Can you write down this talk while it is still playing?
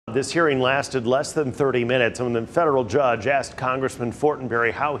This hearing lasted less than 30 minutes. When the federal judge asked Congressman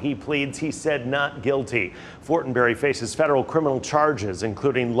Fortenberry how he pleads, he said not guilty. Fortenberry faces federal criminal charges,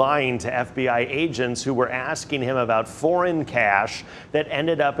 including lying to FBI agents who were asking him about foreign cash that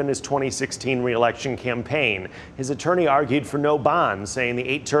ended up in his 2016 re-election campaign. His attorney argued for no bond, saying the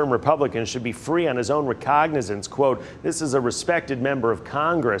 8-term Republican should be free on his own recognizance. Quote, "This is a respected member of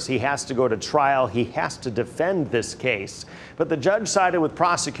Congress. He has to go to trial. He has to defend this case." But the judge sided with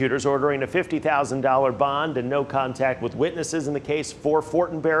prosecutors, ordering a $50,000 bond and no contact with witnesses in the case for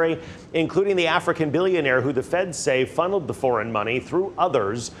Fortenberry, including the African billionaire who the feds say funneled the foreign money through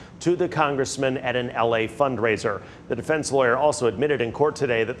others to the congressman at an LA fundraiser. The defense lawyer also admitted in court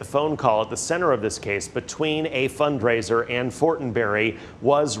today that the phone call at the center of this case between a fundraiser and Fortenberry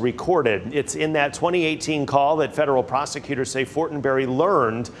was recorded. It's in that 2018 call that federal prosecutors say Fortenberry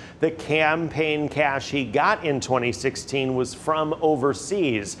learned the campaign cash he got in 2016 was from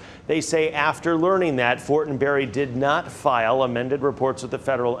overseas. They say after learning that, Fortenberry did not file amended reports with the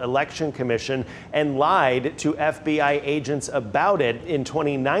Federal Election Commission and lied to FBI agents about it in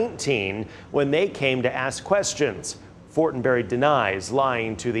 2019 when they came to ask questions. Fortenberry denies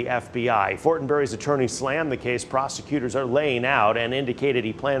lying to the FBI. Fortenberry's attorney slammed the case prosecutors are laying out and indicated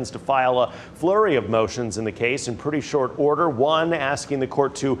he plans to file a flurry of motions in the case in pretty short order. One asking the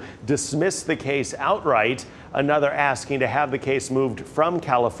court to dismiss the case outright, another asking to have the case moved from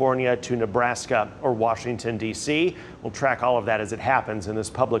California to Nebraska or Washington, D.C. We'll track all of that as it happens in this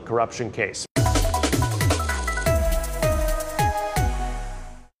public corruption case.